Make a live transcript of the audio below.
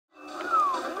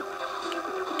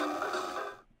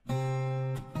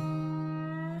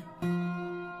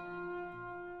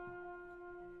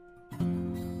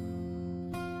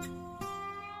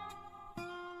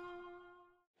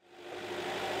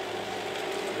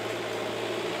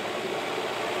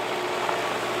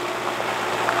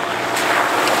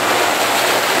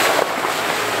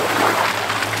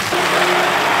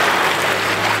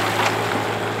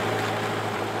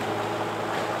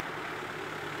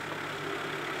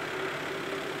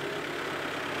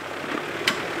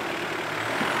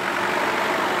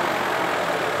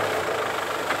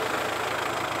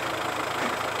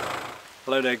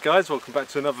Hello there guys, welcome back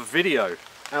to another video.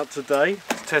 Out today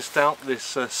to test out this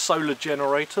solar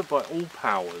generator by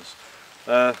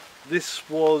AllPowers. This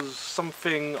was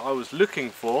something I was looking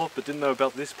for but didn't know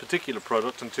about this particular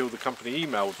product until the company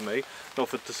emailed me and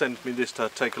offered to send me this to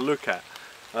take a look at.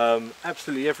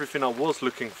 Absolutely everything I was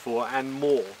looking for and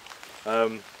more.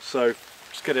 So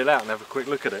just get it out and have a quick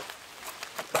look at it.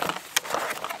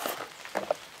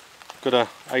 Got a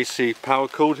AC power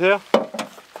cord here,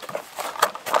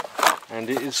 and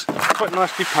it is quite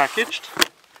nicely packaged.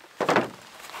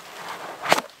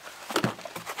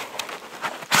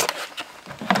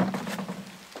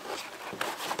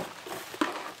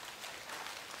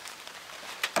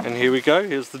 And here we go,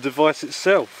 here's the device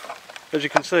itself. As you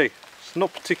can see, it's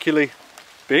not particularly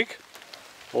big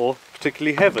or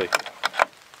particularly heavy. You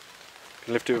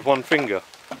can lift it with one finger.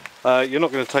 You're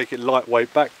not going to take it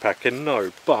lightweight backpacking,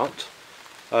 no, but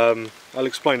I'll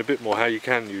explain a bit more how you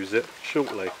can use it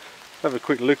shortly. Have a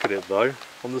quick look at it though.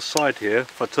 On the side here,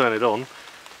 if I turn it on,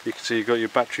 you can see you've got your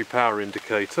battery power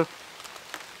indicator,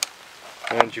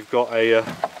 and you've got a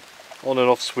on and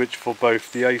off switch for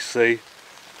both the AC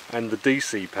and the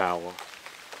DC power.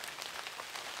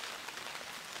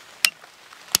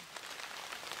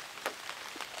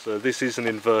 So this is an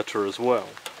inverter as well.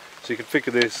 So you can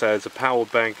figure this as a power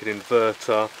bank, an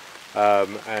inverter,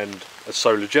 and a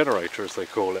solar generator as they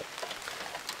call it.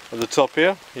 At the top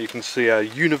here you can see our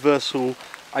universal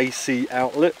AC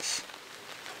outlets.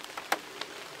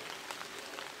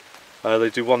 They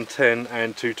do 110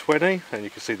 and 220, and you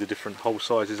can see the different hole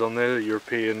sizes on there,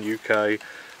 European, UK,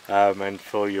 and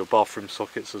for your bathroom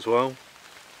sockets as well.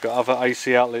 Got other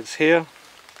AC outlets here,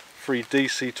 3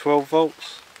 DC 12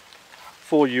 volts,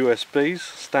 4 USBs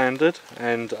standard,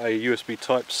 and a USB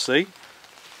type C.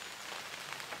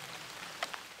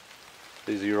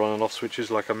 These are your on and off switches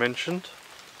like I mentioned.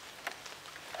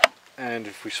 And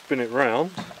if we spin it round,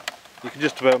 you can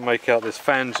just about make out there's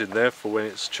fans in there for when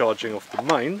it's charging off the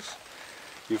mains.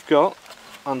 You've got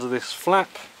under this flap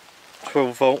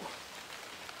 12 volt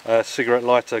cigarette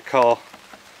lighter car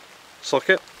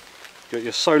socket. You've got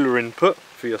your solar input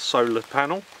for your solar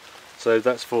panel. So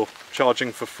that's for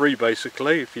charging for free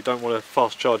basically if you don't want to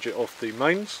fast charge it off the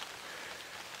mains,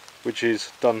 which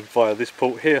is done via this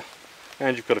port here,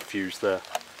 and you've got a fuse there.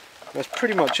 That's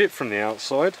pretty much it from the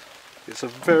outside. It's a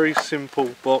very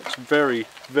simple box, very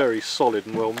solid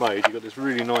and well made. You've got this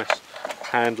really nice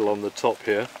handle on the top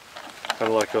here,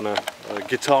 kind of like on a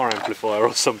guitar amplifier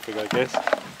or something I guess.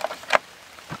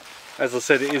 As I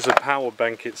said, it is a power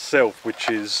bank itself, which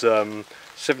is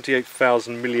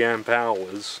 78,000 milliamp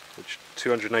hours, which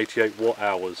 288 watt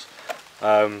hours.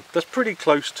 That's pretty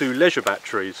close to leisure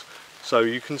batteries, so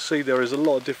you can see there is a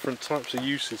lot of different types of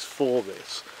uses for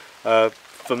this.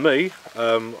 For me,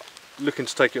 looking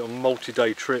to take it on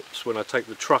multi-day trips when I take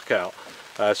the truck out,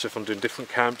 so if I'm doing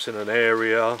different camps in an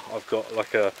area, I've got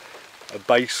like a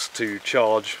base to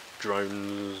charge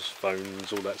drones,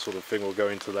 phones, all that sort of thing. We'll go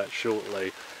into that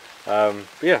shortly. But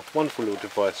yeah, wonderful little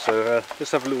device. So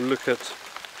let's have a little look at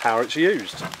how it's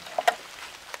used.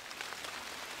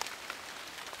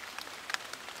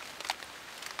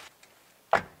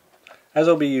 As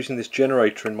I'll be using this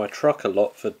generator in my truck a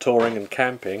lot for touring and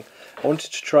camping, I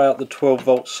wanted to try out the 12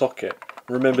 volt socket.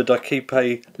 Remembered I keep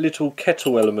a little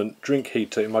kettle element drink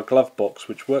heater in my glove box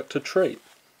which worked a treat.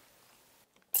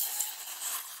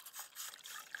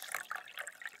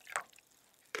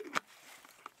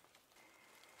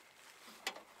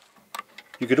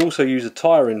 You could also use a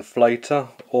tyre inflator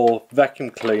or vacuum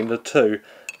cleaner too,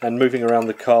 and moving around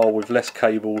the car with less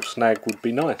cable snag would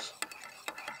be nice.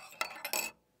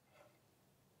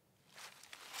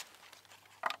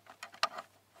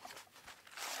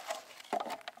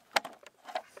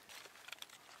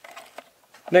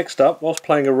 Next up, whilst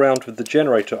playing around with the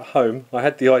generator at home, I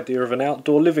had the idea of an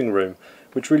outdoor living room,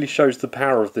 which really shows the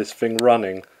power of this thing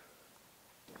running.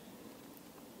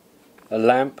 A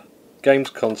lamp, games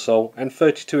console and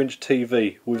 32-inch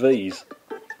TV with ease.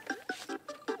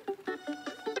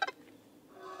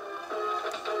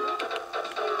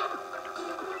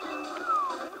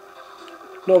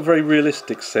 Not a very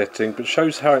realistic setting, but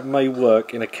shows how it may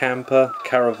work in a camper,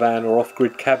 caravan or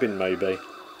off-grid cabin maybe.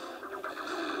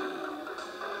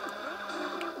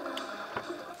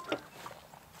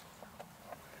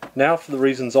 Now for the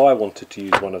reasons I wanted to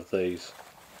use one of these.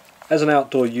 As an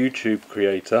outdoor YouTube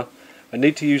creator, I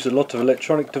need to use a lot of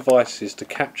electronic devices to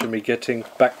capture me getting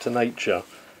back to nature.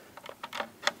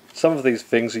 Some of these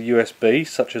things are USB,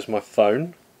 such as my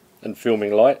phone and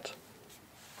filming light.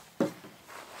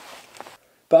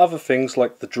 But other things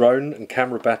like the drone and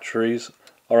camera batteries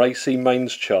are AC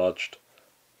mains charged.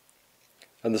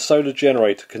 and the solar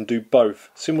generator can do both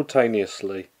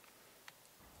simultaneously.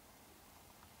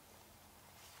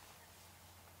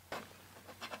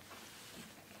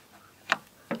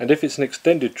 And if it's an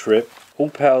extended trip,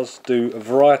 AllPowers do a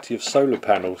variety of solar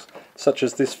panels, such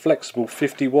as this flexible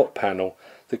 50-watt panel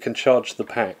that can charge the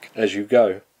pack as you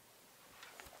go.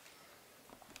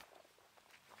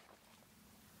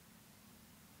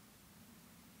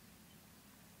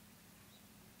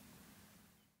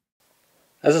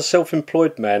 As a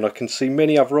self-employed man, I can see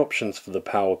many other options for the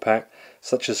power pack,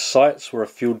 such as sites where a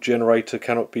fuel generator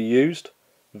cannot be used,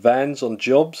 vans on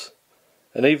jobs,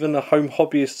 and even a home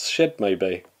hobbyist's shed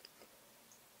maybe.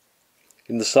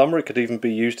 In the summer it could even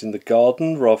be used in the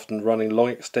garden rather than running long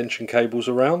extension cables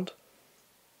around.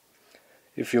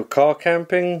 If you're car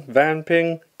camping,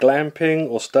 vanping, glamping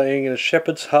or staying in a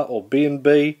shepherd's hut or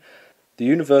B&B, the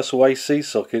universal AC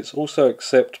sockets also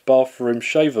accept bathroom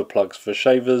shaver plugs for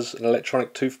shavers and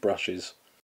electronic toothbrushes.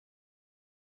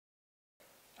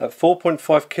 At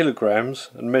 4.5 kilograms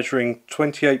and measuring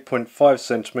 28.5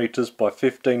 centimeters by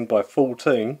 15 by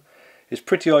 14, it's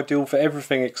pretty ideal for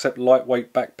everything except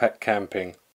lightweight backpack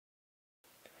camping.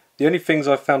 The only things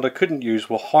I found I couldn't use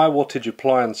were high wattage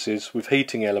appliances with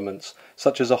heating elements,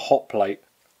 such as a hot plate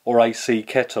or AC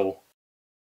kettle.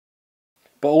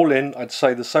 But all in, I'd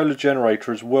say the solar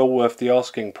generator is well worth the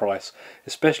asking price,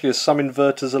 especially as some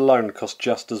inverters alone cost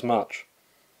just as much.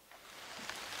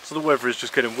 So the weather is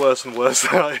just getting worse and worse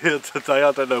out here today.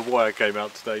 I don't know why I came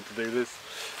out today to do this.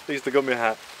 At least I got my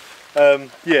hat.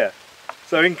 Yeah.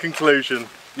 So in conclusion,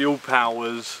 the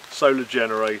AllPowers Solar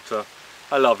generator,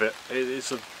 I love it.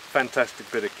 It's a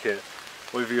fantastic bit of kit.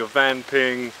 Whether you're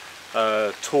vamping,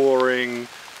 touring,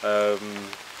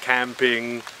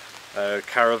 camping,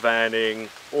 caravanning,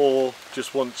 or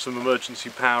just want some emergency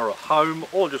power at home,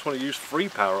 or just want to use free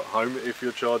power at home if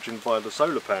you're charging via the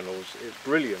solar panels, it's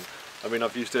brilliant. I mean,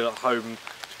 I've used it at home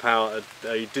to power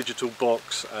a digital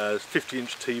box, a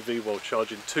 50-inch TV while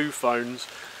charging 2 phones.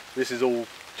 This is all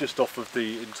just off of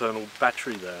the internal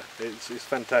battery there. It's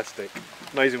fantastic.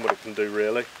 Amazing what it can do,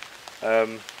 really.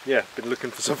 Yeah, been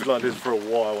looking for something like this for a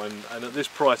while, and at this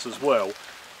price as well,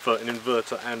 for an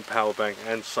inverter and power bank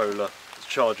and solar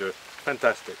charger.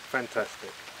 Fantastic,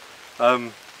 fantastic.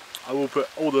 I will put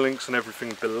all the links and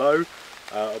everything below.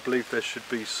 I believe there should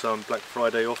be some Black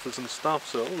Friday offers and stuff,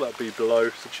 so all that'll be below,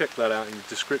 so check that out in the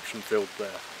description field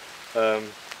there.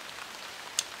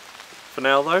 For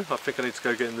now though, I think I need to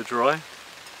go get in the dry.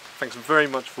 Thanks very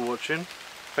much for watching.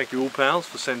 Thank you AllPowers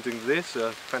for sending this,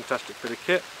 a fantastic bit of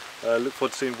kit. Look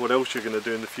forward to seeing what else you're going to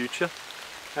do in the future,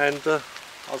 and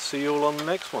I'll see you all on the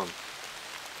next one.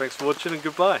 Thanks for watching and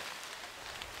goodbye.